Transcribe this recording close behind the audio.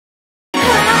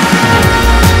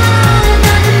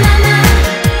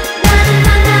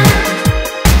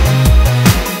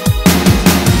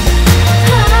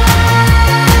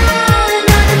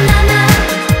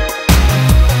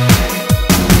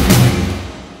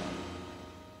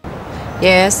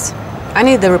Yes, I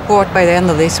need the report by the end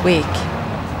of this week.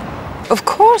 Of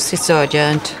course it's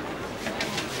urgent.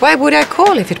 Why would I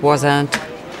call if it wasn't?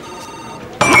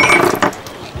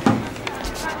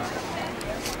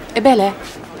 Ebele.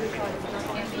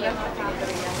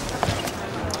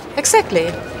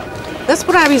 Exactly. That's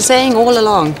what I've been saying all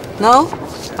along. No,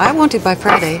 I want it by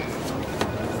Friday.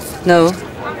 No.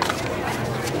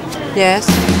 Yes.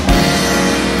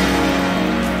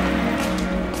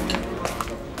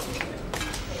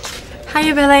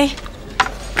 Hi, Billy.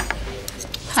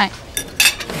 Hi.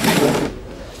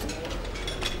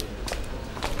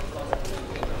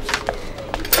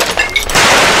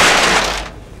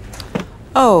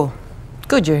 Oh,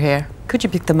 good you're here. Could you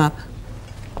pick them up?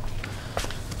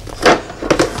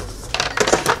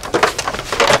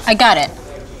 I got it.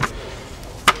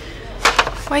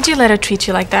 Why'd you let her treat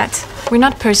you like that? We're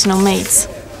not personal mates.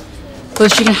 Well,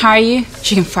 if she can hire you,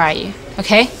 she can fire you,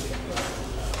 okay?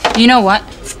 You know what?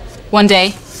 One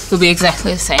day, we'll be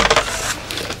exactly the same.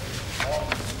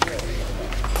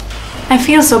 I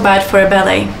feel so bad for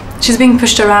Abele. She's being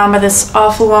pushed around by this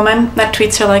awful woman that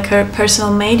treats her like her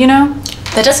personal maid, you know?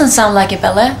 That doesn't sound like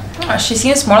Abele. Oh, she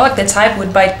seems more like the type who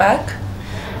would bite back.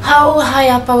 How high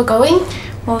up are we going?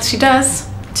 Well, she does.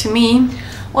 To me.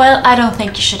 Well, I don't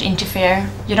think you should interfere.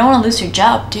 You don't want to lose your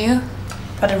job, do you?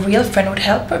 But a real friend would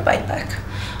help her bite back.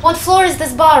 What floor is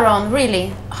this bar on,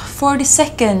 really?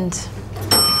 42nd.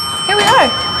 Here we are.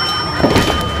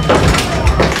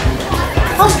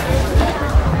 Oh,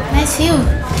 nice view.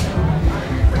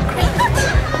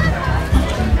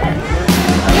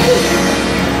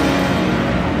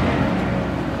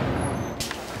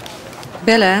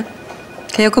 Bella,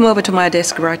 can you come over to my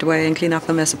desk right away and clean up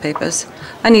a mess of papers?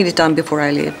 I need it done before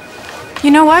I leave. You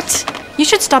know what? You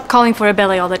should stop calling for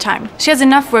Abele all the time. She has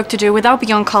enough work to do without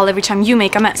being on call every time you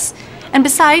make a mess. And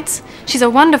besides, she's a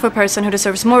wonderful person who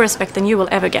deserves more respect than you will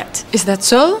ever get. Is that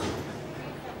so?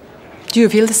 Do you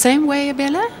feel the same way,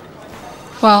 Bella?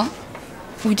 Well,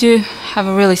 we do have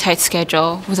a really tight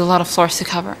schedule with a lot of floors to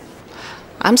cover.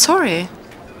 I'm sorry.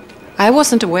 I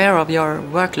wasn't aware of your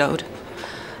workload.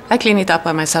 I clean it up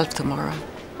by myself tomorrow.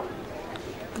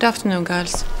 Good afternoon,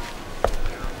 girls.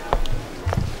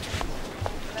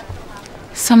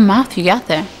 Some mouth you got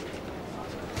there.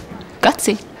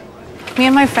 Gutsy. Me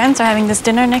and my friends are having this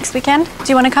dinner next weekend. Do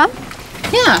you want to come?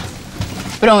 Yeah,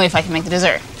 but only if I can make the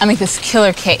dessert. I make this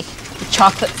killer cake with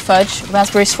chocolate fudge,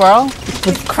 raspberry swirl,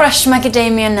 With crushed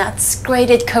macadamia nuts,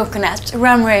 grated coconut,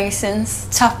 rum raisins,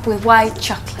 topped with white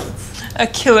chocolate. A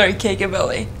killer cake,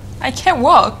 Abele. I can't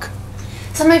walk.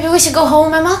 So maybe we should go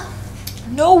home, Emma?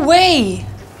 No way!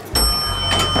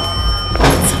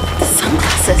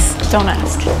 Sunglasses. Don't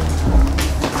ask.